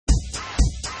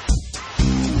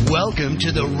Welcome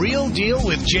to The Real Deal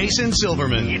with Jason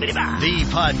Silverman, the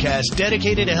podcast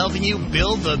dedicated to helping you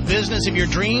build the business of your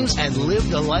dreams and live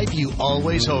the life you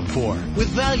always hoped for, with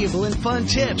valuable and fun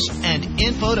tips and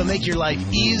info to make your life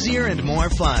easier and more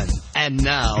fun. And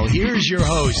now, here's your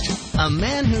host, a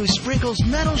man who sprinkles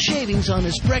metal shavings on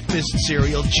his breakfast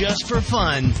cereal just for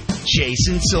fun,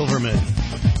 Jason Silverman.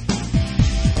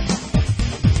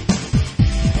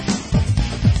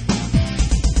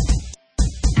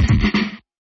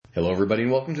 Hello, everybody,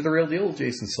 and welcome to The Real Deal with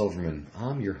Jason Silverman.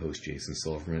 I'm your host, Jason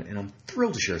Silverman, and I'm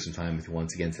thrilled to share some time with you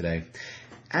once again today.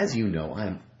 As you know, I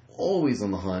am always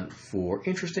on the hunt for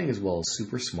interesting as well as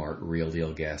super smart real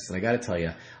deal guests, and I got to tell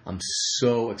you, I'm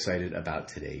so excited about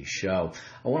today's show.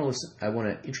 I want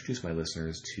to introduce my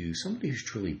listeners to somebody who's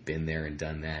truly been there and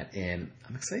done that, and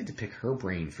I'm excited to pick her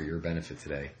brain for your benefit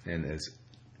today. And as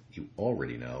you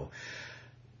already know,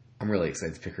 I'm really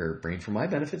excited to pick her brain for my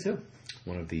benefit too.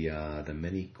 One of the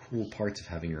many cool parts of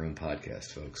having your own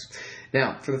podcast, folks.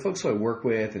 Now, for the folks who I work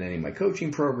with in any of my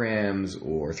coaching programs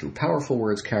or through Powerful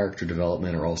Words Character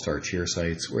Development or All-Star Cheer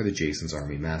sites or the Jason's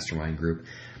Army Mastermind Group,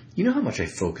 you know how much I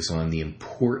focus on the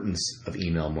importance of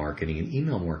email marketing and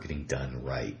email marketing done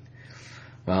right.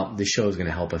 Well, this show is going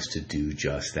to help us to do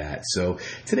just that. So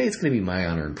today it's going to be my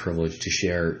honor and privilege to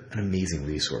share an amazing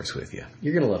resource with you.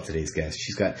 You're going to love today's guest.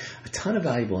 She's got a ton of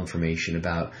valuable information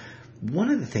about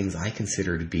one of the things I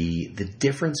consider to be the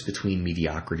difference between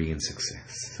mediocrity and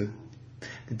success.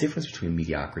 The difference between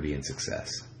mediocrity and success.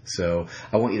 So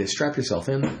I want you to strap yourself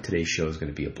in. Today's show is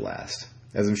going to be a blast.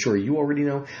 As I'm sure you already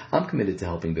know, I'm committed to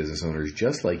helping business owners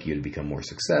just like you to become more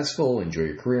successful, enjoy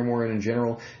your career more, and in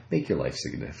general, make your life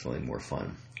significantly more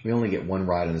fun. We only get one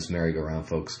ride on this merry-go-round,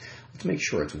 folks. Let's make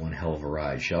sure it's one hell of a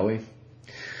ride, shall we?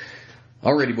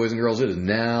 Alrighty, boys and girls, it is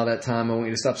now that time. I want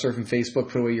you to stop surfing Facebook,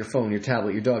 put away your phone, your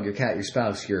tablet, your dog, your cat, your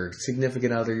spouse, your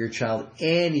significant other, your child,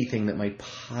 anything that might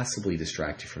possibly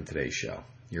distract you from today's show.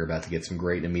 You're about to get some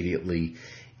great and immediately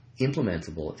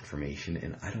implementable information,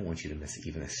 and I don't want you to miss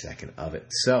even a second of it.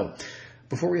 So,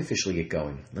 before we officially get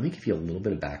going, let me give you a little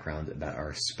bit of background about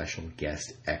our special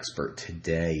guest expert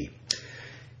today.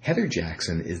 Heather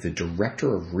Jackson is the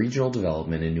Director of Regional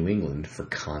Development in New England for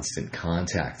Constant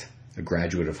Contact. A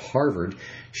graduate of Harvard,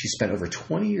 she spent over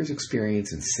 20 years'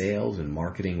 experience in sales and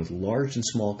marketing with large and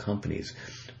small companies,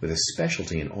 with a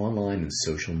specialty in online and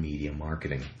social media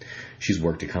marketing. She's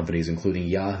worked at companies including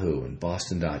Yahoo and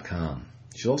Boston.com.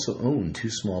 She's also owned 2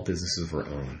 small businesses of her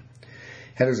own.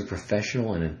 Heather's a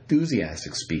professional and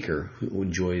enthusiastic speaker who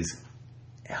enjoys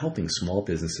helping small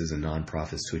businesses and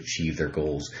nonprofits to achieve their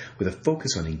goals with a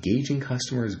focus on engaging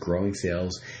customers, growing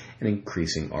sales, and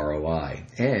increasing ROI,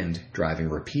 and driving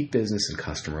repeat business and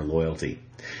customer loyalty.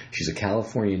 She's a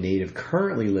California native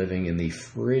currently living in the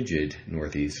frigid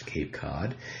Northeast Cape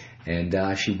Cod, and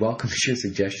she welcomes your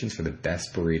suggestions for the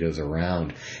best burritos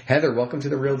around. Heather, welcome to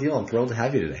The Real Deal. I'm thrilled to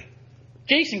have you today.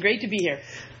 Jason, great to be here.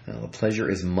 The pleasure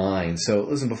is mine. So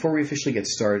listen, before we officially get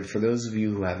started, for those of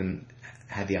you who haven't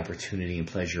had the opportunity and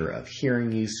pleasure of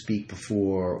hearing you speak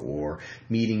before or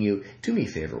meeting you, do me a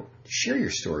favor, share your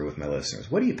story with my listeners.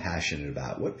 What are you passionate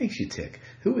about? What makes you tick?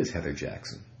 Who is Heather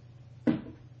Jackson?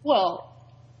 Well,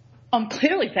 I'm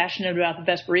clearly passionate about the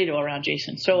best burrito around,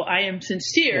 Jason. So I am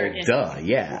sincere.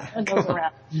 Yeah.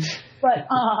 But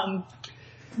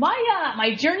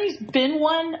my journey's been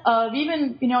one of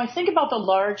even, I think about the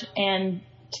large and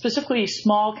specifically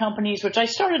small companies, which I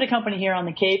started a company here on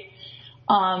the Cape.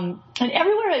 And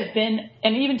everywhere I've been,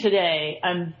 and even today,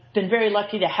 I've been very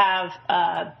lucky to have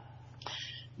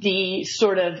the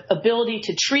sort of ability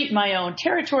to treat my own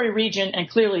territory, region, and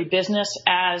clearly business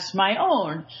as my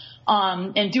own,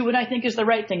 and do what I think is the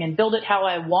right thing and build it how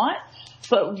I want.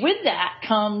 But with that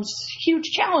comes huge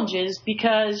challenges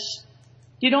because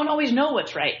you don't always know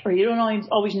what's right, or you don't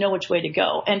always know which way to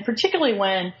go. And particularly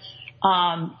when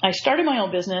I started my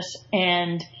own business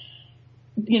and,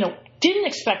 didn't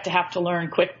expect to have to learn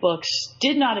QuickBooks,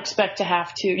 did not expect to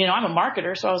have to, I'm a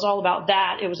marketer, so I was all about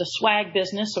that. It was a swag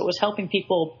business, so it was helping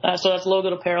people, so that's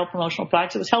logoed apparel, promotional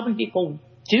products. It was helping people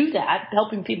do that,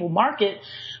 helping people market,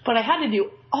 but I had to do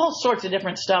all sorts of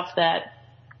different stuff that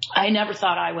I never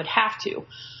thought I would have to.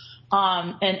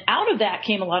 And out of that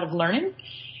came a lot of learning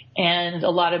and a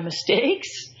lot of mistakes.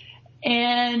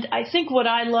 And I think what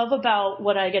I love about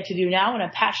what I get to do now, and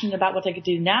I'm passionate about what I get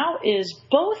to do now, is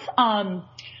both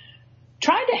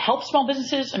trying to help small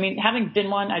businesses. I mean, having been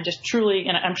one, I just truly,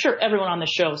 and I'm sure everyone on the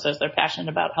show says they're passionate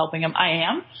about helping them. I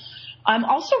am. I'm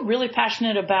also really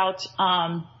passionate about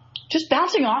just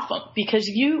bouncing off them, because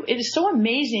it is so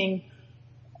amazing.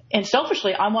 And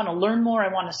selfishly, I want to learn more.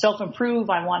 I want to self-improve.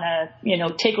 I want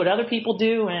to, take what other people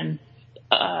do and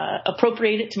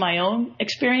appropriate it to my own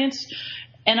experience.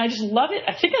 And I just love it.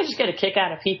 I think I just get a kick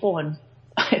out of people and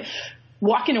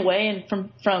walking away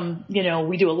and from,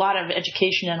 we do a lot of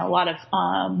education and a lot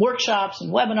of workshops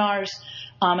and webinars.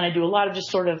 And I do a lot of just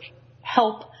sort of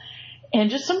help. And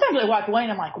just sometimes I walk away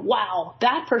and I'm like, wow,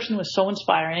 that person was so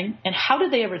inspiring. And how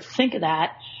did they ever think of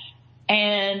that?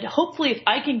 And hopefully if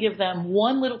I can give them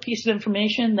one little piece of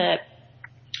information that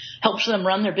helps them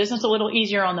run their business a little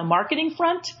easier on the marketing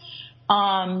front,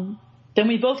 then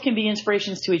we both can be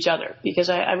inspirations to each other, because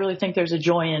I really think there's a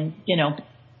joy in,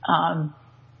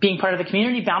 being part of a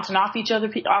community, bouncing off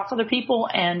other people.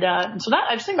 And so that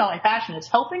I just think about my passion. It's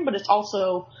helping, but it's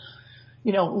also,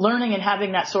 learning and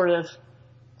having that sort of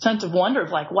sense of wonder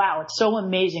of like, wow, it's so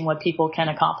amazing what people can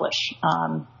accomplish,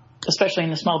 especially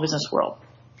in the small business world.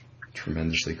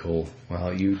 Tremendously cool.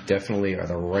 Well, you definitely are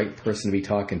the right person to be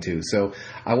talking to. So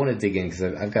I want to dig in because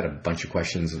I've got a bunch of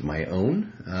questions of my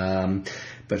own,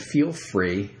 but feel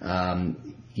free.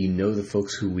 The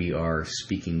folks who we are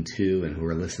speaking to and who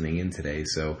are listening in today.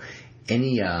 So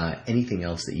anything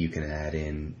else that you can add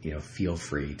in, feel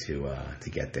free to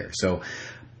get there. So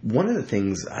one of the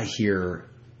things I hear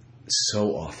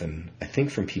so often, I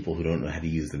think from people who don't know how to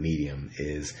use the medium,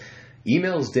 is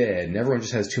email's dead and everyone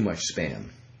just has too much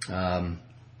spam.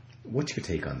 What's your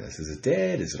take on this? Is it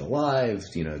dead? Is it alive?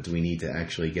 Do we need to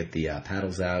actually get the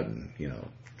paddles out and,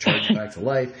 charge it back to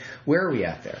life? Where are we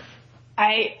at there?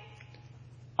 I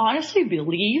honestly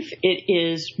believe it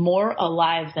is more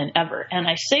alive than ever. And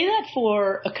I say that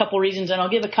for a couple reasons, and I'll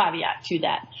give a caveat to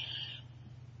that.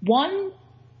 One,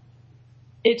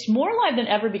 it's more alive than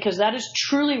ever because that is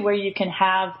truly where you can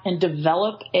have and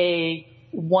develop a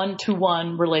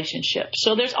one-to-one relationship.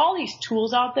 So there's all these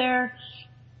tools out there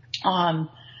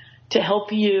to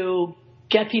help you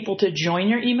get people to join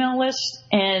your email list.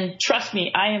 And trust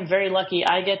me, I am very lucky.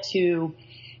 I get to,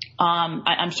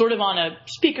 I'm sort of on a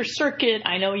speaker circuit.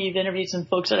 I know you've interviewed some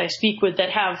folks that I speak with that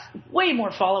have way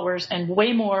more followers and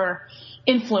way more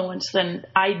influence than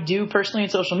I do personally in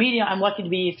social media. I'm lucky to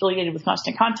be affiliated with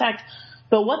Constant Contact.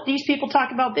 But what these people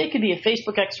talk about, they could be a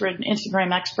Facebook expert, an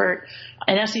Instagram expert,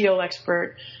 an SEO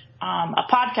expert, a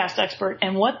podcast expert,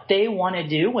 and what they want to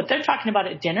do, what they're talking about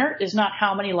at dinner is not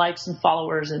how many likes and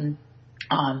followers and,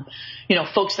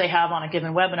 folks they have on a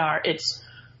given webinar. It's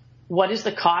what is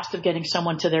the cost of getting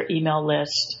someone to their email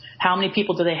list? How many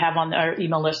people do they have on their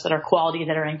email list that are quality,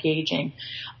 that are engaging?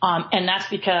 And that's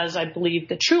because I believe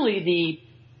that truly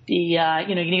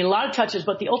you need a lot of touches,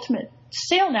 but the ultimate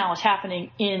sale now is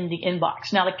happening in the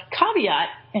inbox. Now, the caveat,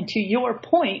 and to your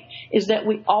point, is that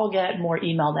we all get more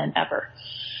email than ever.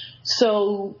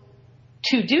 So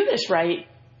to do this right,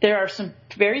 there are some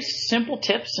very simple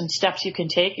tips and steps you can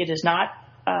take. It is not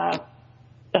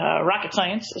rocket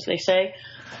science, as they say,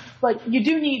 but you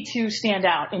do need to stand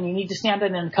out, and you need to stand out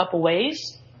in a couple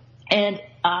ways. And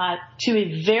to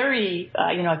a very,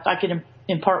 if I could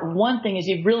impart one thing, is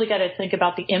you've really got to think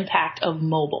about the impact of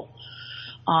mobile.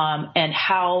 And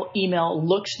how email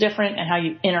looks different and how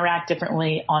you interact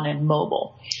differently on a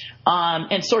mobile.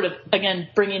 And sort of, again,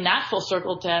 bringing that full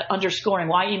circle to underscoring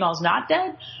why email is not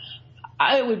dead,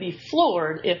 I would be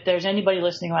floored if there's anybody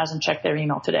listening who hasn't checked their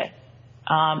email today.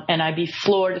 And I'd be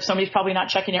floored if somebody's probably not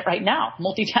checking it right now,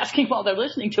 multitasking while they're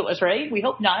listening to us, right? We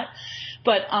hope not.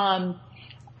 But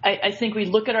I think we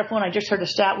look at our phone. I just heard a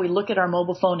stat. We look at our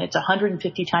mobile phone. It's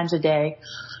 150 times a day.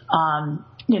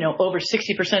 Over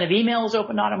 60% of emails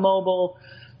opened on a mobile.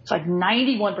 It's like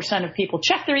 91% of people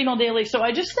check their email daily. So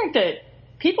I just think that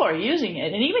people are using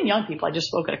it, and even young people. I just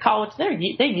spoke at a college.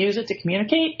 They use it to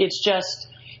communicate. It's just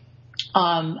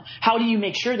how do you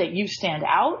make sure that you stand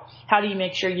out? How do you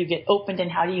make sure you get opened,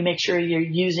 and how do you make sure you're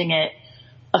using it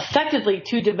effectively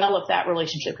to develop that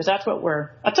relationship? Because that's all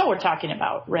we're talking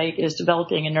about, right? Is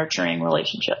developing and nurturing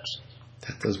relationships.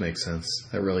 That does make sense.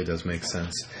 That really does make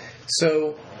sense.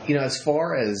 So, as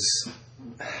far as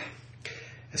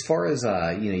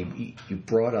you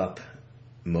brought up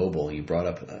mobile, you brought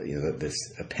up this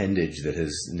appendage that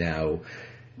has now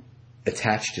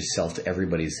attached itself to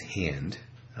everybody's hand.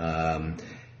 How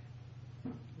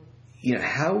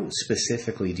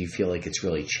specifically do you feel like it's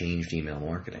really changed email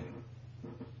marketing?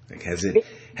 Like, has it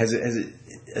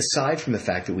aside from the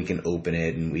fact that we can open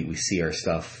it and we see our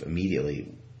stuff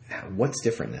immediately, what's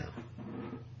different now?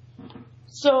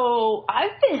 So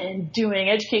I've been doing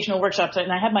educational workshops,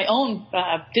 and I had my own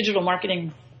digital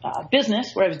marketing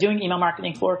business where I was doing email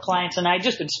marketing for clients, and I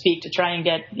just would speak to try and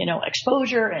get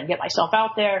exposure and get myself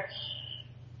out there.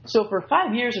 So for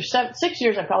 5 years or 6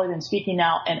 years, I've probably been speaking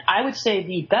now, and I would say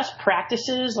the best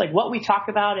practices, like what we talk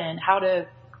about and how to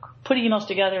put emails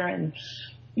together and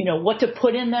what to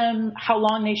put in them, how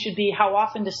long they should be, how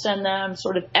often to send them,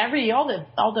 sort of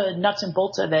all the nuts and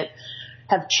bolts of it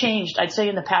have changed, I'd say,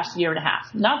 in the past year and a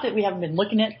half. Not that we haven't been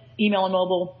looking at email and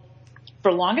mobile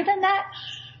for longer than that,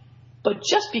 but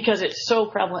just because it's so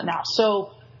prevalent now.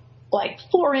 So, like,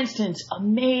 for instance, a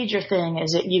major thing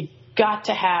is that you've got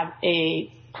to have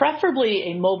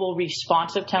preferably a mobile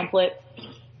responsive template.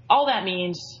 All that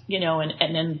means,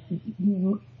 and then,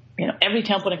 every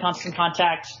template in Constant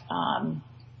Contact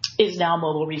is now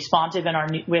mobile responsive,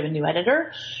 and we have a new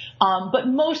editor. But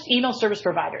most email service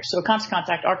providers, so Constant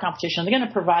Contact, our competition, they're going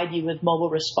to provide you with mobile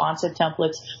responsive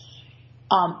templates.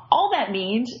 All that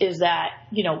means is that,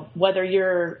 whether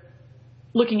you're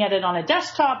looking at it on a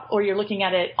desktop or you're looking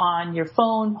at it on your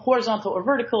phone, horizontal or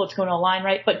vertical, it's going to align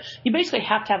right. But you basically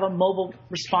have to have a mobile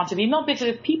responsive email, because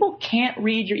if people can't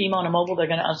read your email on a mobile, they're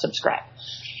going to unsubscribe.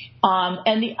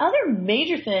 And the other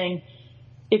major thing,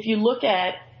 if you look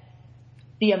at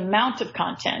the amount of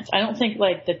content, I don't think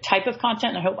like the type of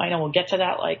content, and I know we'll get to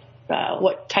that, like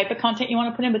what type of content you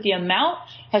want to put in, but the amount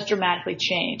has dramatically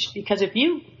changed. Because if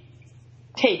you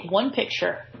take one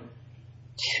picture,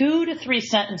 2 to 3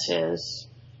 sentences,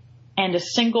 and a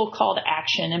single call to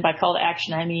action, and by call to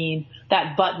action I mean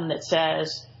that button that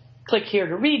says click here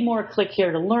to read more, click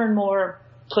here to learn more,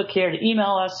 click here to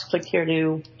email us, click here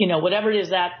to, whatever it is,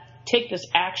 that take this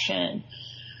action,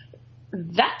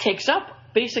 that takes up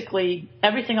basically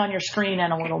everything on your screen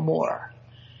and a little more.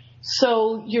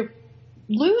 So you're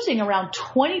losing around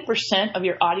 20% of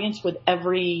your audience with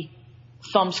every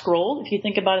thumb scroll, if you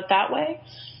think about it that way.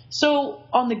 So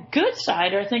on the good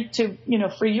side, I think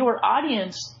for your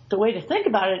audience, the way to think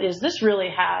about it is this really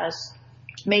has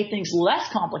made things less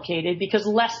complicated, because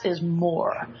less is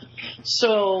more.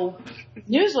 So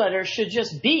newsletters should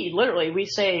just be, literally, we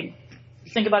say,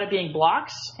 think about it being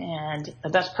blocks, and the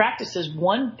best practice is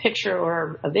 1 picture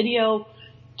or a video,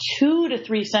 2 to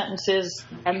 3 sentences,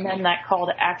 and then that call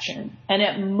to action. And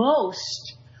at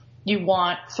most, you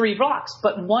want 3 blocks,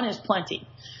 but 1 is plenty.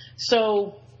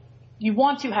 So you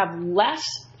want to have less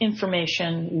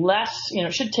information,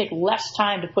 it should take less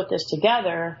time to put this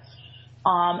together.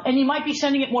 And you might be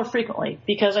sending it more frequently,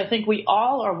 because I think we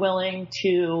all are willing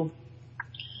to,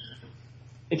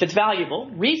 if it's valuable,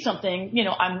 read something.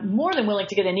 I'm more than willing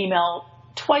to get an email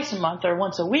twice a month or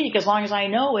once a week, as long as I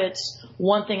know it's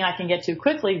one thing I can get to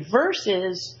quickly,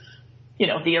 versus,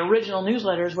 the original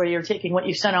newsletters where you're taking what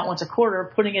you sent out once a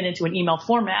quarter, putting it into an email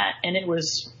format, and it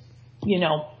was,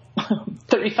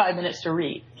 35 minutes to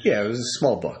read. Yeah, it was a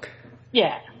small book.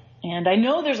 Yeah. And I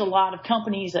know there's a lot of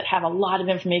companies that have a lot of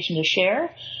information to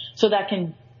share, so that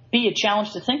can be a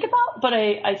challenge to think about. But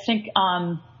I think,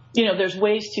 there's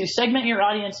ways to segment your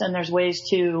audience, and there's ways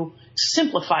to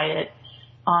simplify it,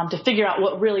 to figure out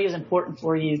what really is important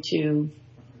for you to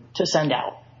send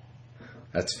out.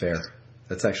 That's fair.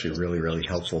 That's actually really, really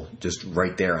helpful. Just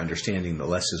right there, understanding that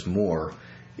less is more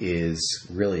is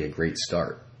really a great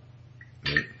start.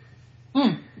 Right?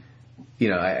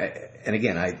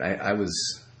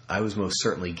 I was most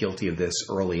certainly guilty of this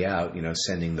early out,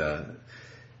 sending the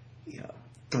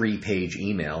 3-page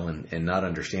email and not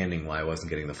understanding why I wasn't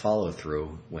getting the follow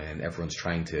through when everyone's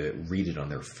trying to read it on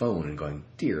their phone and going,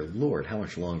 dear Lord, how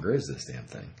much longer is this damn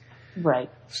thing? Right.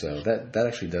 So that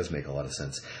actually does make a lot of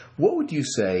sense. What would you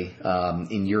say,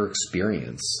 in your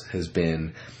experience, has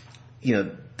been,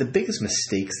 the biggest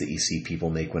mistakes that you see people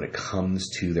make when it comes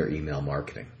to their email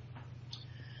marketing?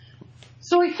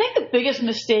 So I think the biggest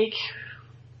mistake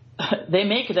they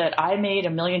make, that I made a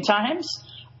million times,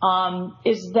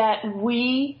 is that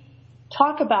we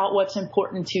talk about what's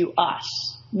important to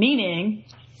us. Meaning,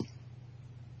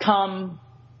 come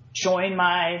join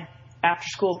my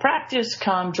after-school practice,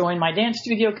 come join my dance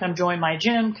studio, come join my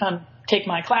gym, come take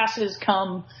my classes,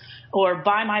 come or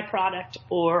buy my product,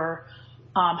 or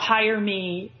hire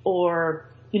me, or,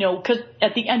 because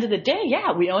at the end of the day,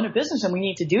 we own a business and we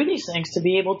need to do these things to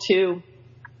be able to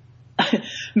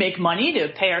make money, to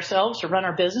pay ourselves, to run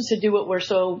our business, to do what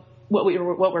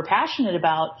we're passionate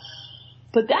about.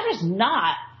 But that is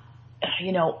not,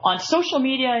 on social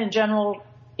media in general,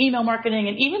 email marketing,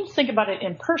 and even think about it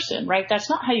in person, right? That's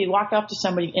not how you walk up to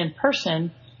somebody in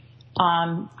person.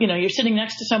 You're sitting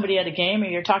next to somebody at a game, or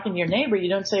you're talking to your neighbor. You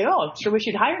don't say, "Oh, I sure wish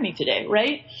you'd hire me today,"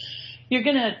 right? You're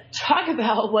going to talk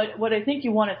about what I think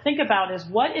you want to think about is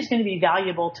what is going to be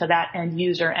valuable to that end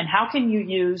user, and how can you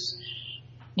use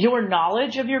your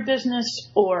knowledge of your business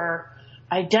or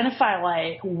identify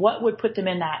like what would put them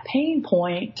in that pain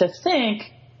point to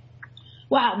think,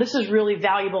 wow, this is really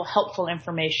valuable, helpful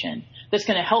information that's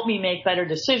going to help me make better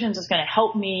decisions. It's going to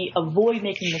help me avoid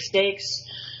making mistakes.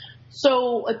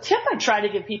 So a tip I try to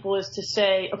give people is to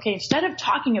say, okay, instead of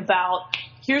talking about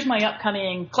here's my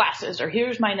upcoming classes, or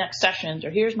here's my next sessions, or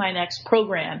here's my next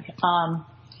program.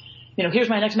 Here's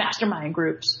my next mastermind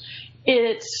groups.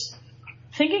 It's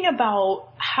thinking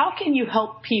about how can you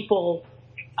help people,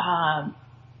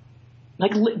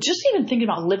 just even thinking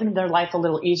about living their life a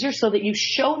little easier so that you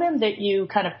show them that you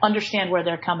kind of understand where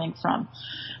they're coming from.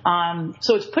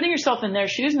 So it's putting yourself in their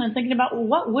shoes and then thinking about, well,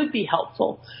 what would be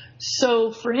helpful?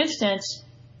 So for instance,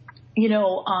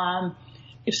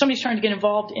 if somebody's trying to get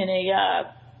involved in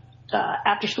a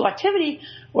after school activity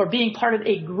or being part of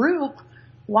a group,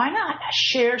 why not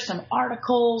share some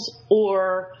articles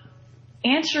or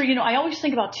answer, I always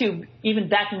think about too, even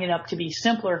backing it up to be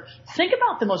simpler, think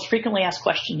about the most frequently asked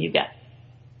question you get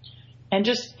and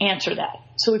just answer that.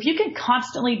 So if you can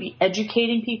constantly be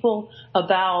educating people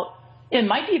about, it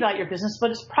might be about your business,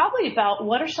 but it's probably about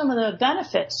what are some of the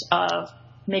benefits of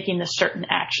making this certain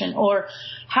action, or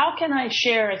how can I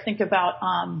share, I think about,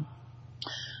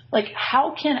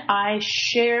 how can I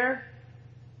share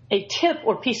a tip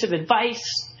or piece of advice?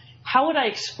 How would I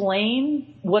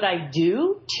explain what I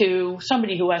do to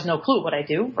somebody who has no clue what I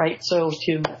do, right? So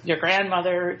to your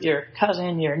grandmother, your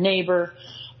cousin, your neighbor,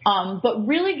 but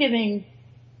really giving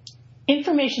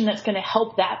information that's going to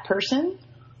help that person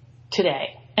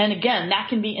today. And again, that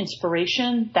can be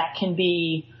inspiration. That can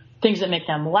be things that make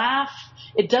them laugh.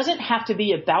 It doesn't have to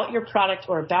be about your product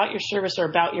or about your service or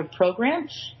about your program.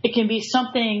 It can be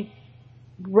something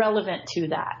relevant to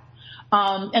that.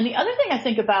 And the other thing I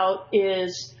think about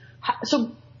is,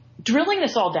 so drilling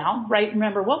this all down, right?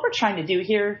 Remember, what we're trying to do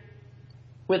here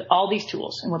with all these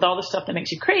tools and with all the stuff that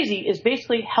makes you crazy is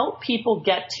basically help people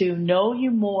get to know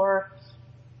you more,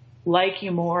 like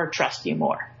you more, trust you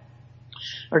more.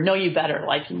 Or know you better,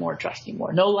 like you more, trust you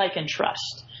more. Know, like, and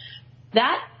trust.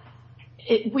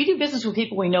 We do business with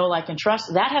people we know, like, and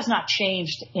trust. That has not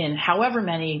changed in however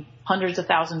many hundreds of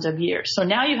thousands of years. So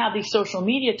now you have these social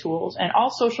media tools, and all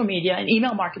social media and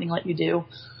email marketing let you do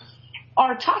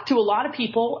are talk to a lot of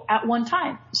people at one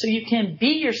time. So you can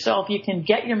be yourself. You can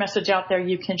get your message out there.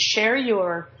 You can share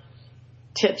your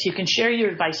tips. You can share your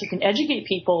advice. You can educate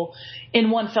people in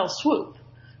one fell swoop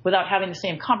without having the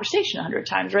same conversation 100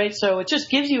 times, right? So it just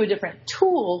gives you a different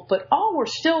tool, but all we're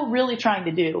still really trying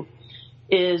to do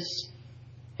is,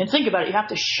 and think about it, you have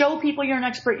to show people you're an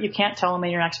expert. You can't tell them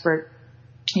you're an expert.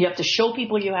 You have to show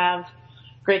people you have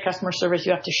great customer service.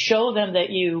 You have to show them that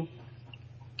you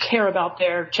care about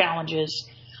their challenges.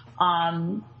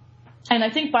 And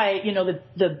I think by,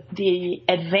 the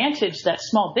advantage that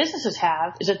small businesses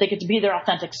have is that they get to be their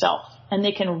authentic self, and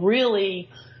they can really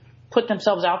put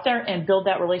themselves out there and build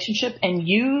that relationship and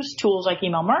use tools like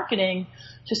email marketing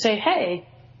to say, hey,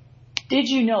 did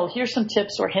you know, here's some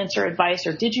tips or hints or advice,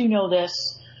 or did you know this,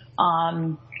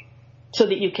 so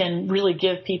that you can really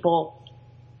give people,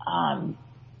 I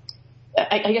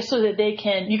guess so that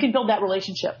you can build that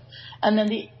relationship. And then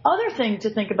the other thing to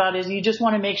think about is you just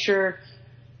want to make sure,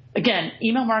 again,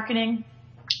 email marketing,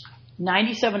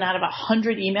 97 out of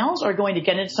 100 emails are going to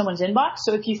get into someone's inbox.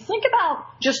 So if you think about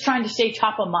just trying to stay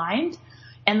top of mind,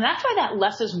 and that's why that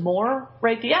less is more,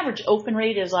 right? The average open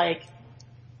rate is like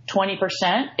 20%.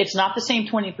 It's not the same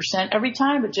 20% every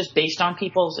time, but just based on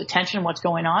people's attention, what's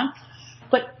going on.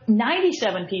 But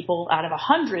 97 people out of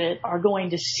 100 are going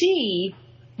to see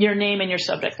your name and your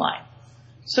subject line.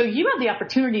 So you have the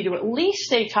opportunity to at least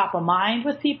stay top of mind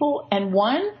with people, and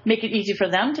one, make it easy for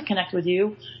them to connect with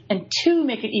you, and two,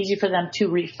 make it easy for them to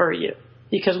refer you,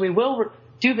 because we will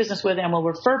do business with and will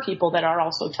refer people that are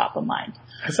also top of mind.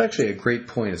 That's actually a great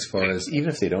point, as far as even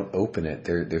if they don't open it,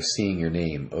 they're seeing your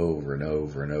name over and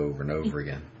over and over and over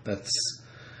again. I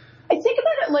think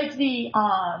about it like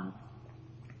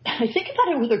I think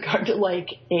about it with regard to like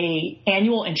a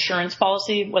annual insurance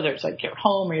policy, whether it's like your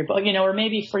home or your boat, or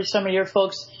maybe for some of your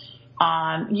folks,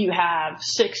 you have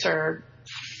 6 or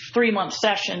 3 month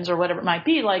sessions or whatever it might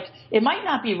be. Like, it might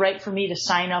not be right for me to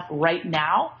sign up right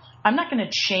now. I'm not going to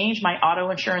change my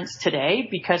auto insurance today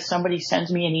because somebody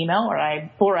sends me an email or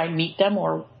I meet them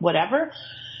or whatever.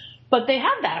 But they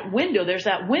have that window. There's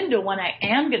that window when I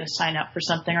am going to sign up for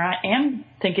something, or I am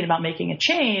thinking about making a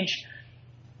change.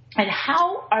 And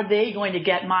how are they going to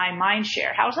get my mind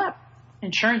share? How's that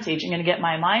insurance agent going to get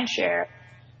my mind share?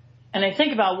 And I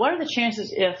think about, what are the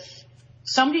chances if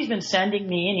somebody's been sending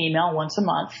me an email once a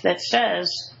month that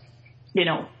says,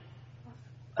 and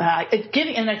I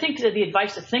think that the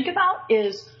advice to think about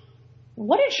is,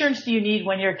 what insurance do you need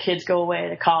when your kids go away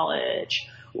to college?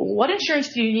 What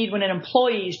insurance do you need when an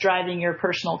employee is driving your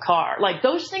personal car? Like,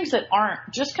 those things that aren't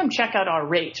just come check out our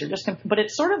rates, or but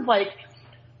it's sort of like,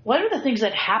 what are the things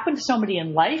that happen to somebody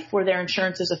in life where their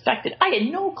insurance is affected? I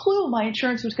had no clue my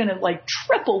insurance was going to like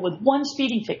triple with one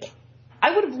speeding ticket.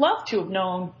 I would have loved to have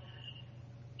known,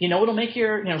 it'll make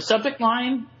your, subject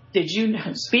line. Did you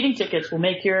know speeding tickets will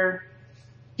make your,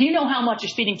 do you know how much a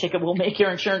speeding ticket will make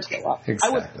your insurance go up?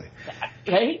 Exactly.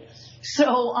 Right?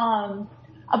 So,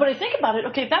 but I think about it,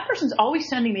 okay, if that person's always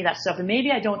sending me that stuff, and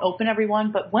maybe I don't open every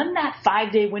one, but when that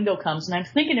 5-day window comes and I'm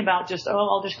thinking about just,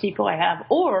 I'll just keep what I have,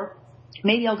 or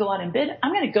maybe I'll go out and bid,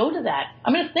 I'm going to go to that.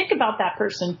 I'm going to think about that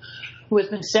person who has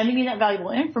been sending me that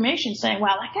valuable information saying,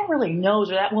 wow, that guy really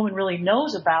knows, or that woman really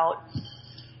knows about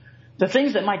the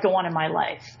things that might go on in my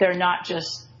life. They're not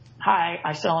just, hi,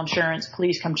 I sell insurance,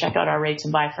 please come check out our rates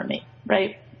and buy from me,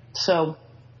 right? So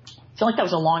I feel like that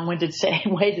was a long-winded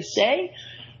way to say,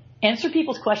 answer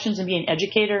people's questions and be an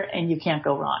educator, and you can't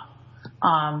go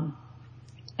wrong.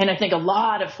 And I think a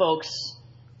lot of folks,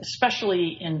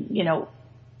 especially in,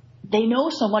 they know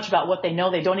so much about what they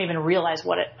know, they don't even realize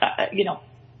what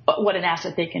what an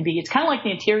asset they can be. It's kind of like the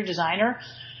interior designer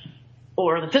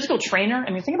or the physical trainer.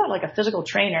 I mean, think about like a physical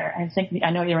trainer.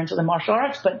 I know you're into the martial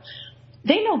arts, but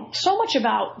they know so much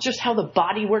about just how the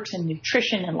body works and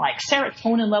nutrition and like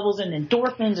serotonin levels and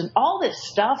endorphins and all this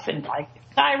stuff and like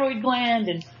thyroid gland.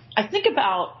 And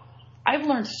I've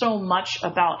learned so much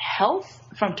about health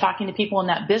from talking to people in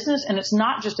that business. And it's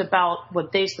not just about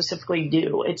what they specifically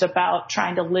do. It's about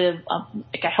trying to live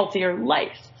a healthier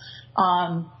life.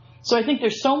 So I think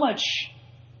there's so much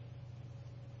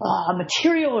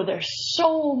material, or there's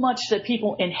so much that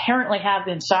people inherently have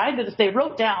inside that if they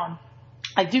wrote down,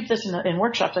 I do this in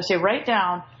workshops, I say write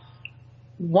down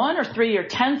 1 or 3 or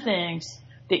 10 things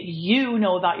that you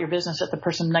know about your business that the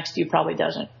person next to you probably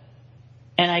doesn't.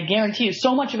 And I guarantee you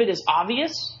so much of it is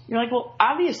obvious. You're like, well,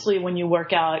 obviously when you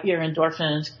work out, your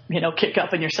endorphins, kick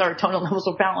up and your serotonin levels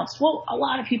are balanced. Well, a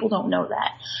lot of people don't know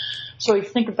that. So you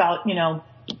think about,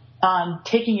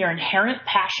 taking your inherent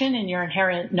passion and your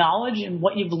inherent knowledge and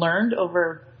what you've learned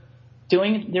over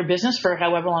doing your business for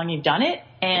however long you've done it,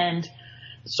 and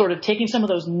sort of taking some of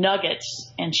those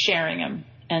nuggets and sharing them.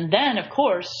 And then, of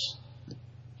course,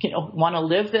 want to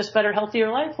live this better,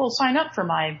 healthier life? Well, sign up for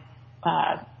my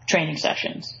training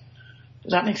sessions.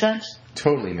 Does that make sense?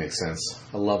 Totally makes sense.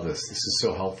 I love this. This is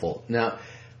so helpful. Now,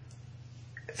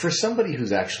 for somebody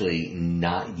who's actually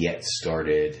not yet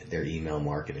started their email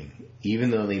marketing,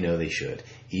 even though they know they should,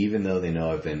 even though they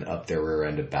know I've been up their rear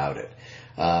end about it,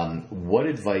 what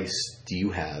advice do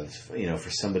you have, for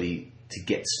somebody to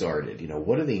get started?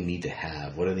 What do they need to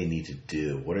have? What do they need to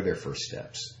do? What are their first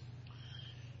steps?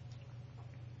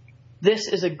 This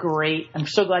is I'm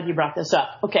so glad you brought this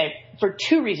up. Okay, for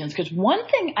 2 reasons. Because one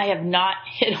thing I have not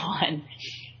hit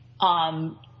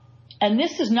on, and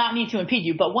this does not need to impede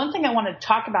you, but one thing I want to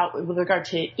talk about with regard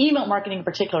to email marketing in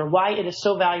particular, why it is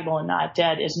so valuable and not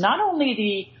dead, is not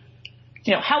only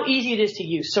how easy it is to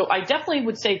use. So I definitely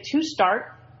would say to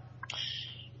start,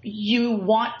 you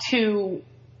want to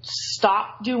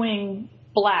stop doing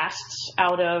blasts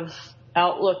out of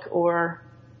Outlook or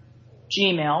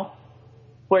Gmail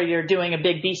where you're doing a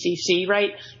big BCC,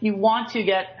 right? You want to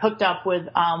get hooked up with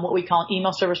what we call an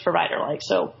email service provider.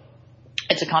 So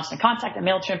it's a Constant Contact, a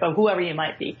MailChimp, or whoever you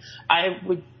might be. I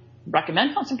would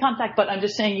recommend Constant Contact, but I'm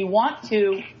just saying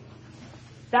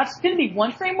that's going to be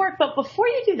one framework. But before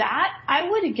you do that,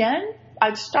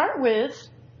 I'd start with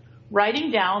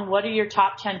writing down what are your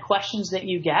top 10 questions that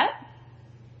you get.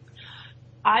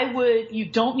 You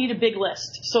don't need a big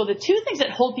list. So the 2 things that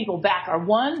hold people back are,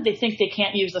 1, they think they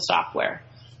can't use the software.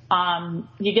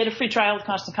 You get a free trial with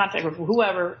Constant Contact or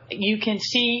whoever. You can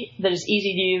see that it's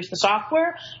easy to use the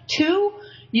software. 2,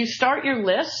 you start your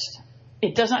list.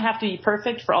 It doesn't have to be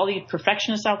perfect. For all the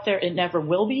perfectionists out there, it never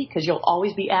will be, because you'll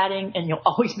always be adding and you'll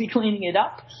always be cleaning it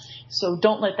up. So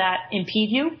don't let that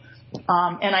impede you.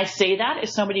 And I say that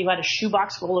as somebody who had a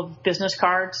shoebox full of business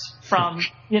cards from,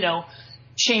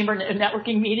 chamber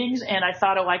networking meetings, and I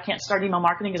thought, I can't start email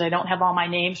marketing because I don't have all my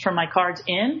names from my cards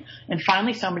in. And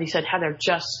finally somebody said, Heather,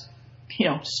 just,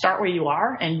 start where you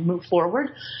are and move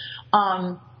forward.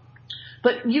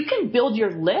 But you can build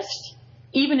your list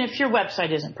even if your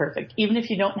website isn't perfect, even if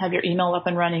you don't have your email up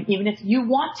and running, even if you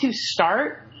want to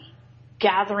start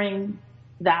gathering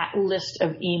that list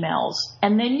of emails.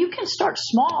 And then you can start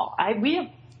small. I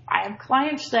have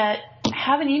clients that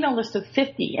have an email list of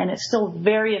 50, and it's still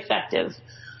very effective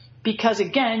because,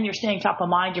 again, you're staying top of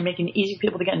mind. You're making it easy for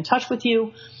people to get in touch with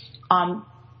you. And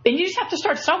you just have to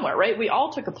start somewhere, right? We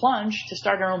all took a plunge to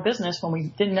start our own business when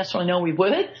we didn't necessarily know we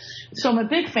would. So I'm a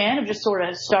big fan of just sort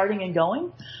of starting and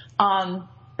going.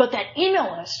 But that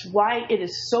email list, why it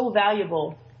is so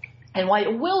valuable and why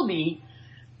it will be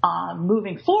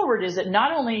moving forward, is that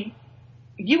not only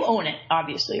you own it,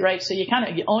 obviously, right? So you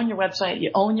own your website, you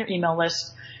own your email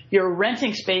list, you're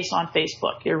renting space on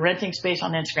Facebook, you're renting space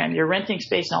on Instagram, you're renting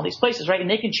space in all these places, right? And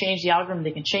they can change the algorithm,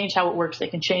 they can change how it works, they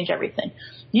can change everything.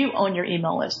 You own your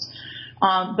email list.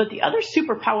 But the other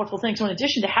super powerful thing, so in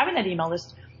addition to having that email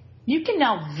list, you can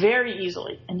now very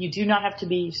easily, and you do not have to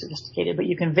be sophisticated, but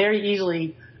you can very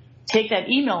easily take that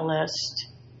email list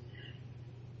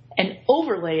and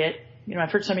overlay it. You know,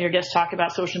 I've heard some of your guests talk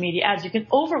about social media ads. You can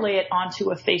overlay it onto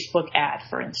a Facebook ad,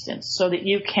 for instance, so that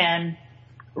you can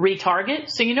retarget.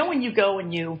 So, you know, when you go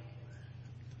and you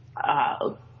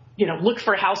look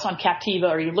for a house on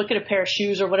Captiva, or you look at a pair of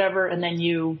shoes or whatever, and then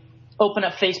you open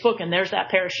up Facebook and there's that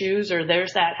pair of shoes or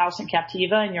there's that house in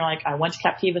Captiva, and you're like, I went to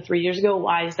Captiva 3 years ago.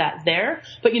 Why is that there?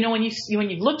 But, you know, when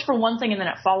you've looked for one thing and then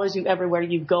it follows you everywhere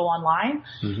you go online,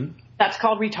 that's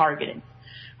called retargeting.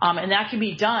 And that can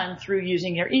be done through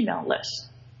using your email list.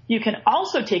 You can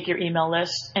also take your email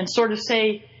list and sort of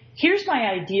say, here's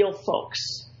my ideal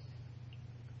folks.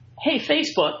 Hey,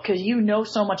 Facebook, because you know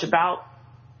so much about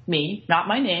me, not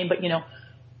my name, but, you know,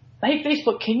 hey,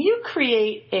 Facebook, can you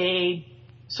create a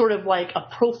sort of like a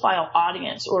profile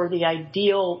audience or the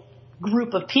ideal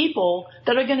group of people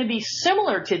that are going to be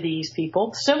similar to these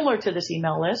people, similar to this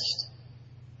email list?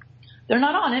 They're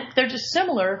not on it. They're just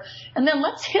similar. And then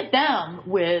let's hit them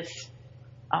with,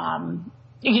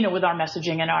 with our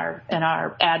messaging and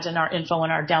our ads and our info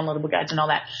and our downloadable guides and all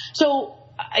that. So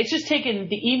it's just taken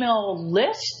the email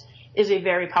list is a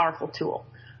very powerful tool.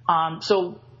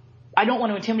 So I don't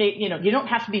want to intimidate, you don't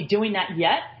have to be doing that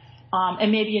yet.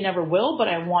 And maybe you never will, but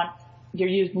I want your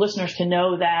listeners to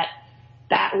know that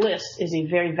that list is a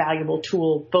very valuable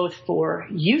tool, both for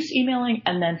use emailing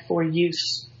and then for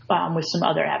use with some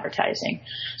other advertising.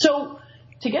 So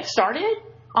to get started,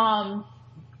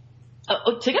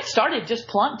 just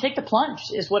take the plunge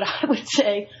is what I would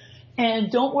say.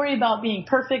 And don't worry about being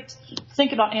perfect.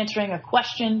 Think about answering a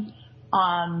question,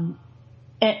 and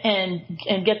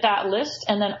get that list.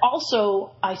 And then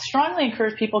also I strongly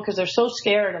encourage people, because they're so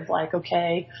scared of like,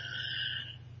 okay,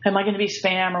 am I going to be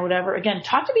spam or whatever? Again,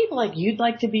 talk to people like you'd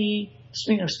like to be,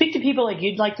 speak to people like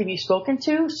you'd like to be spoken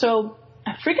to. So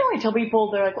I frequently tell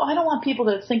people, they're like, well, I don't want people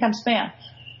to think I'm spam.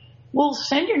 Well,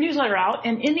 send your newsletter out,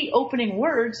 and in the opening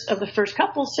words of the first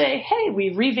couple say, hey, we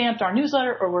revamped our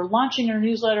newsletter, or we're launching our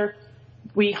newsletter.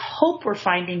 We hope we're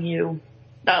finding you,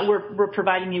 we're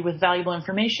providing you with valuable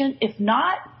information. If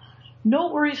not,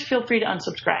 no worries, feel free to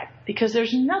unsubscribe, because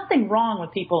there's nothing wrong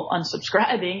with people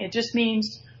unsubscribing. It just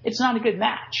means it's not a good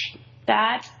match.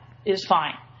 That is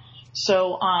fine.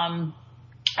 So,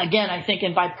 again, I think,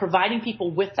 and by providing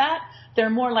people with that, they're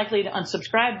more likely to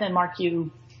unsubscribe than mark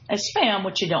you as spam,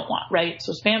 which you don't want, right?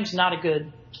 So spam's not a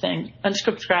good thing.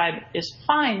 Unsubscribe is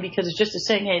fine, because it's just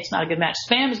saying, hey, it's not a good match.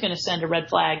 Spam is going to send a red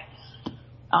flag,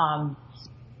 to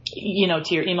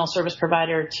your email service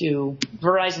provider, to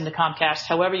Verizon, to Comcast,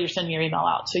 however you're sending your email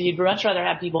out. So you'd much rather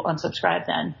have people unsubscribe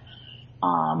than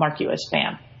mark you as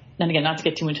spam. And again, not to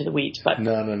get too into the weeds, but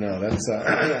no,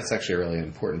 that's actually a really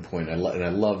important point. I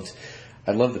loved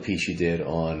the piece you did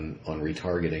on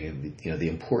retargeting, and the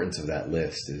importance of that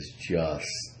list is just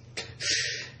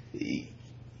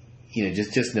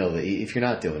just know that if you're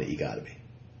not doing it, you got to be.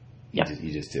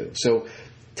 You just do. So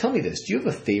tell me this: do you have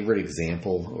a favorite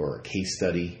example or a case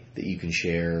study that you can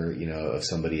share? Of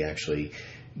somebody actually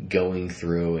going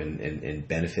through and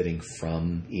benefiting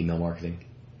from email marketing?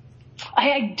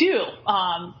 I do.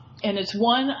 And it's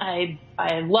one I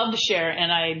love to share,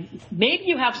 and maybe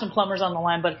you have some plumbers on the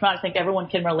line, but if not, I think everyone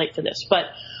can relate to this. But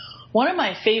one of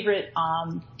my favorite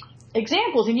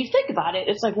examples, and you think about it,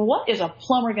 it's like, what is a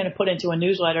plumber going to put into a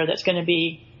newsletter that's going to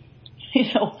be,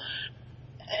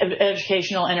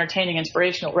 educational, entertaining,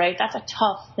 inspirational, right? That's a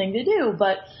tough thing to do.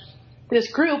 But this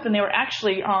group, and they were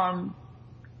actually out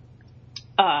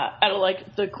of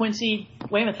like the Quincy,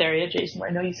 Weymouth area, Jason, where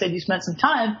I know you said you spent some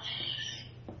time.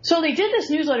 So they did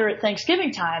this newsletter at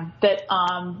Thanksgiving time that,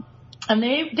 and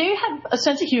they had a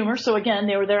sense of humor. So again,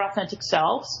 they were their authentic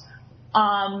selves.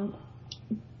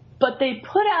 But they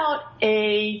put out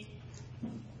a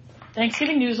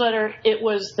Thanksgiving newsletter. It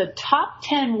was the top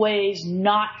 10 ways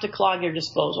not to clog your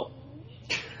disposal.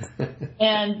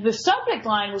 And the subject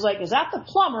line was like, is that the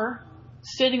plumber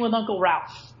sitting with Uncle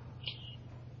Ralph?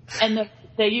 And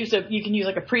they used you can use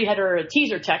like a pre-header or a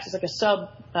teaser text. It's like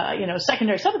a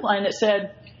secondary subject line that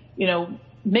said,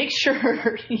 make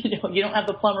sure, you don't have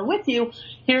the plumber with you.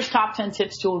 Here's top 10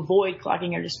 tips to avoid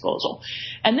clogging your disposal.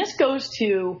 And this goes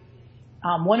to,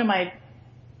 one of my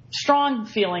strong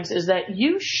feelings is that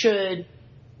you should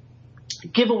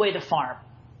give away the farm.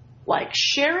 Like,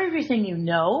 share everything you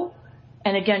know,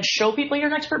 and again, show people you're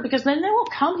an expert, because then they will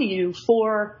come to you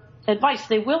for advice.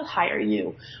 They will hire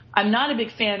you. I'm not a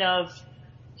big fan of,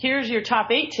 here's your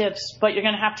top 8 tips, but you're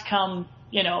going to have to come,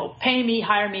 pay me,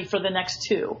 hire me for the next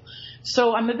 2.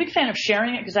 So I'm a big fan of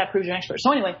sharing it because that proves you're an expert.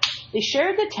 So anyway, they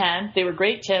shared the 10. They were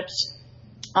great tips.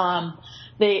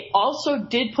 They also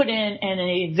did put in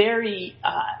a very,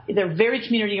 they're very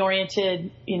community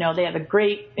oriented. They have a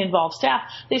great involved staff.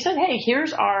 They said, hey,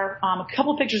 here's our, a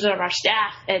couple pictures of our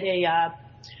staff at a,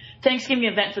 Thanksgiving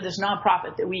event for this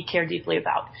nonprofit that we care deeply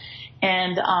about.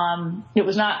 And, it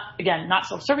was not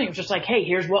self-serving. It was just like, hey,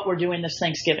 here's what we're doing this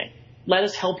Thanksgiving. Let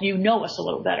us help you know us a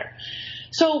little better.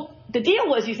 So the deal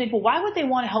was, you think, well, why would they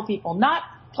want to help people not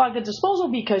plug the disposal?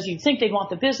 Because you think they'd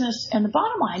want the business. And the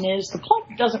bottom line is the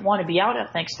plumber doesn't want to be out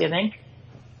at Thanksgiving.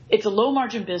 It's a low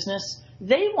margin business.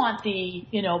 They want the,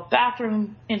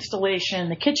 bathroom installation,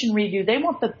 the kitchen redo. They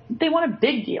want a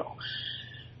big deal.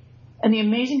 And the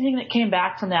amazing thing that came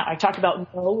back from that, I talked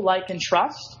about know, like, and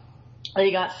trust.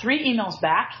 They got 3 emails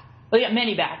back. Well, they got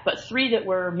many back, but 3 that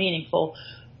were meaningful.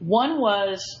 One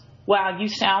was, wow, you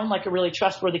sound like a really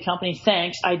trustworthy company.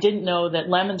 Thanks. I didn't know that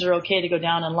lemons are okay to go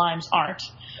down and limes aren't.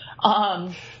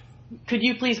 Could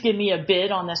you please give me a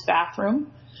bid on this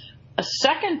bathroom? A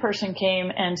second person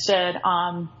came and said,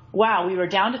 wow, we were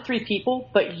down to 3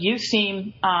 people, but you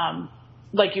seem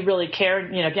like you really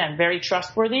cared. Again, very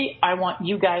trustworthy. I want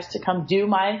you guys to come do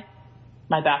my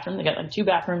bathroom. They got like 2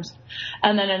 bathrooms.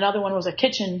 And then another one was a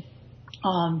kitchen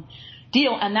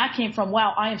deal. And that came from,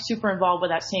 wow, I am super involved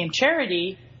with that same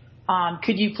charity.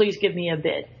 Could you please give me a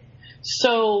bid?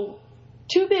 So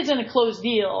 2 bids and a closed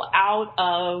deal out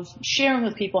of sharing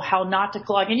with people how not to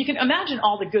clog. And you can imagine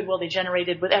all the goodwill they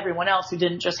generated with everyone else who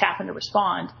didn't just happen to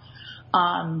respond,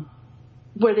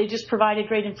 where they just provided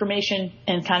great information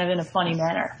and kind of in a funny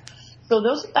manner. So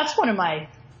that's one of my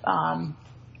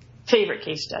favorite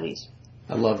case studies.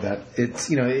 I love that. It's,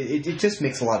 it just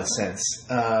makes a lot of sense.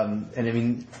 And I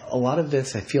mean, a lot of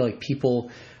this, I feel like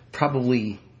people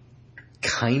probably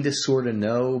kind of sort of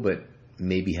know, but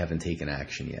maybe haven't taken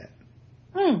action yet.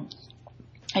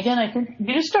 Again, I think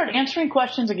you just start answering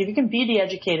questions. Like if you can be the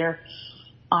educator,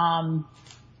 and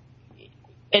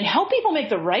help people make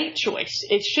the right choice.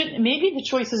 Maybe the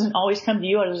choice doesn't always come to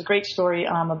you. There's a great story,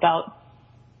 about,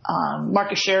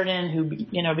 Marcus Sheridan, who,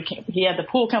 he had the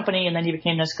pool company and then he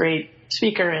became this great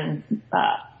speaker and,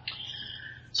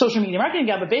 social media marketing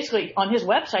guy. But basically on his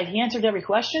website, he answered every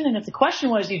question. And if the question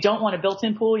was, you don't want a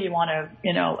built-in pool, you want a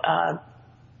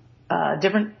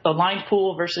lined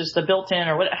pool versus the built-in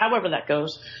or however that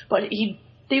goes. But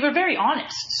they were very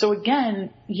honest. So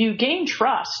again, you gain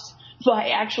trust by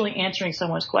actually answering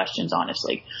someone's questions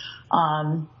honestly.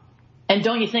 And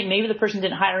don't you think maybe the person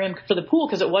didn't hire him for the pool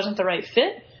because it wasn't the right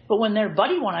fit? But when their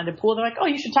buddy wanted a pool, they're like, oh,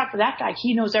 you should talk to that guy.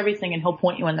 He knows everything and he'll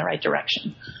point you in the right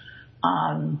direction.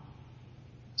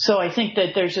 So I think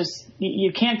that there's just,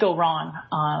 you can't go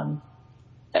wrong.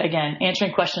 Again,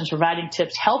 answering questions, providing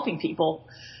tips, helping people,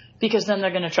 because then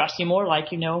they're going to trust you more,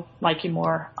 like you more, like,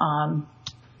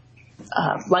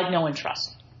 know, and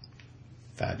trust.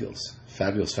 Fabulous.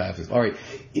 All right,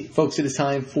 folks, it is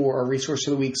time for our resource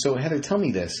of the week. So Heather, tell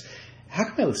me this. How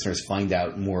can my listeners find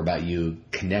out more about you,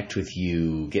 connect with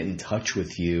you, get in touch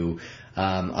with you?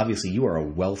 Obviously, you are a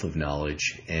wealth of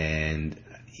knowledge, and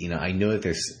I know that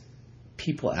there's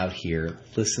people out here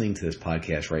listening to this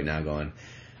podcast right now going,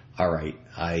 all right,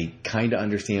 I kind of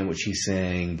understand what she's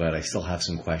saying, but I still have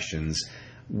some questions.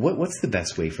 What's the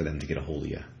best way for them to get a hold of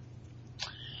you?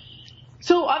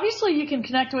 So obviously you can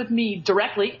connect with me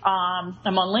directly. I'm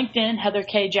on LinkedIn, Heather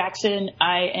K. Jackson.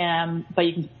 But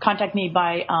you can contact me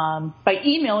by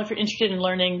email if you're interested in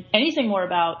learning anything more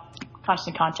about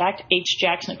Constant Contact,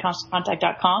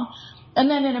 hjackson@constantcontact.com. And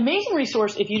then an amazing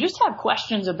resource, if you just have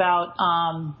questions about,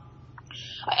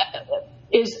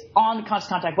 is on the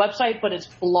Constant Contact website, but it's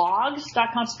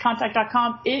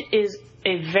blogs.constantcontact.com. It is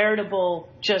a veritable,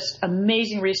 just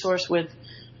amazing resource with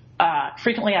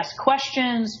frequently asked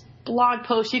questions, blog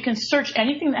posts. You can search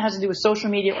anything that has to do with social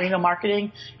media or email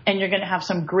marketing, and you're going to have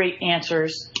some great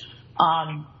answers,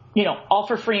 all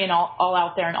for free and all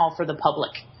out there and all for the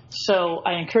public. So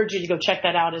I encourage you to go check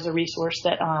that out as a resource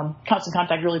that Constant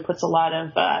Contact really puts a lot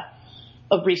of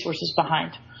resources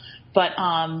behind. But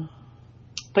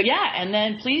yeah, and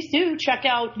then please do check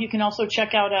out, you can also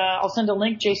check out, I'll send a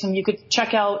link, Jason, you could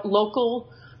check out local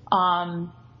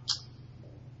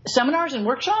seminars and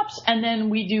workshops, and then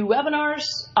we do webinars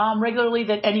regularly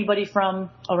that anybody from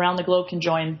around the globe can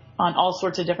join on all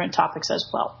sorts of different topics as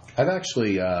well. I've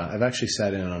actually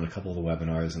sat in on a couple of the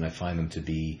webinars, and I find them to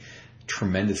be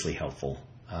tremendously helpful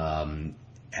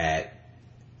at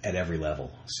every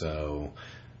level. So,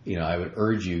 I would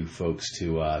urge you folks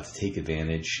to take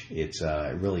advantage. It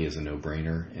really is a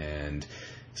no-brainer. And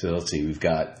so let's see, we've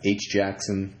got H.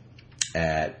 Jackson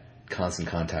at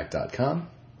constantcontact.com.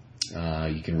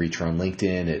 You can reach her on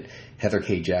LinkedIn at Heather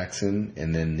K. Jackson,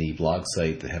 and then the blog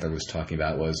site that Heather was talking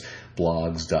about was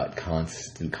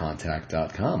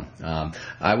blogs.constantcontact.com.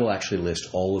 I will actually list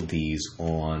all of these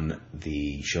on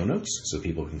the show notes so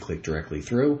people can click directly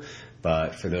through.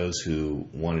 But for those who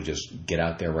want to just get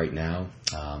out there right now,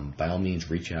 by all means,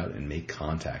 reach out and make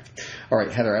contact. All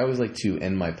right, Heather, I always like to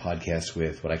end my podcast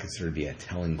with what I consider to be a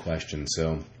telling question.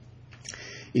 So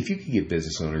if you could give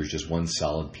business owners just one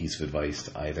solid piece of advice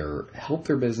to either help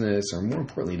their business or, more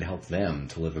importantly, to help them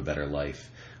to live a better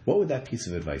life, what would that piece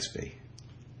of advice be?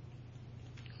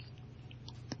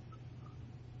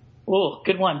 Oh,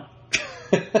 good one.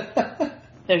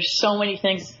 There's so many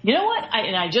things. You know what?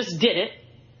 I just did it.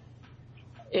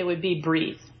 It would be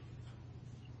breathe.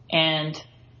 And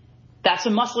that's a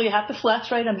muscle you have to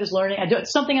flex, right? I'm just learning.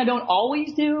 It's something I don't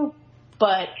always do,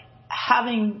 but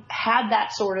having had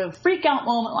that sort of freak out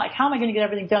moment, like, how am I going to get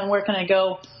everything done? Where can I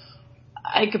go?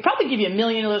 I could probably give you a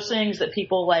million of those things that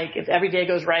people like, if every day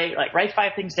goes right, like write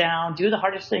 5 things down, do the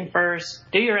hardest thing first,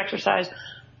 do your exercise.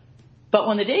 But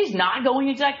when the day's not going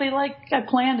exactly like I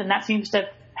planned, and that seems to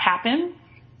happen,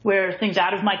 where things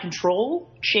out of my control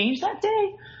change that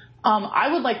day,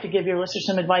 I would like to give your listeners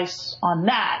some advice on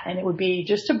that. And it would be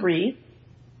just to breathe,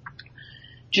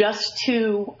 just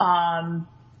to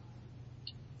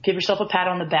give yourself a pat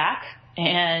on the back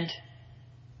and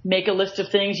make a list of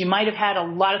things. You might have had a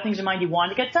lot of things in mind you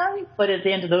wanted to get done, but at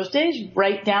the end of those days,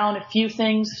 write down a few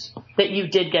things that you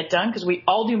did get done, because we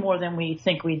all do more than we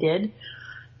think we did.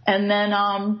 And then,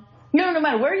 no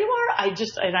matter where you are,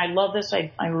 and I love this,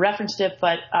 I referenced it,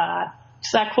 but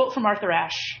it's that quote from Arthur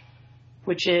Ashe,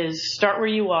 which is, start where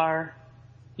you are,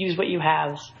 use what you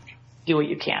have, do what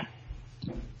you can.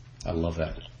 I love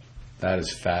that. That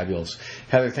is fabulous.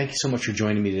 Heather, thank you so much for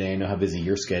joining me today. I know how busy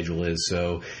your schedule is,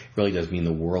 so it really does mean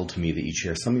the world to me that you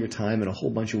share some of your time and a whole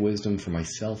bunch of wisdom for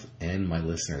myself and my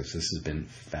listeners. This has been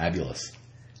fabulous.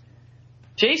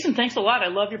 Jason, thanks a lot. I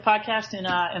love your podcast and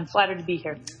I'm flattered to be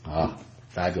here.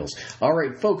 Fabulous. All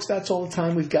right, folks, that's all the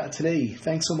time we've got today.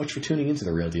 Thanks so much for tuning into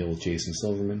The Real Deal with Jason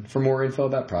Silverman. For more info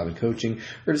about private coaching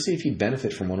or to see if you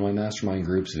benefit from one of my mastermind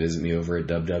groups, visit me over at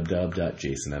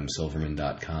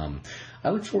www.jasonmsilverman.com. I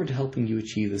look forward to helping you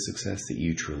achieve the success that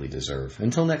you truly deserve.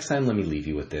 Until next time, let me leave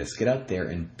you with this. Get out there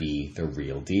and be the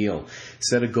real deal.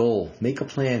 Set a goal, make a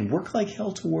plan, work like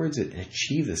hell towards it, and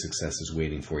achieve the successes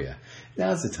waiting for you.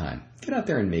 Now's the time. Get out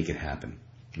there and make it happen.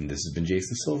 And this has been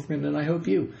Jason Silverman, and I hope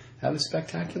you have a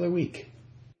spectacular week.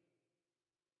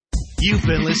 You've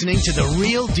been listening to The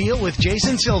Real Deal with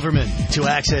Jason Silverman. To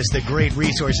access the great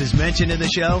resources mentioned in the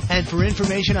show and for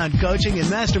information on coaching and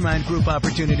mastermind group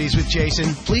opportunities with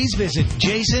Jason, please visit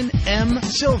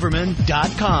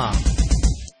jasonmsilverman.com.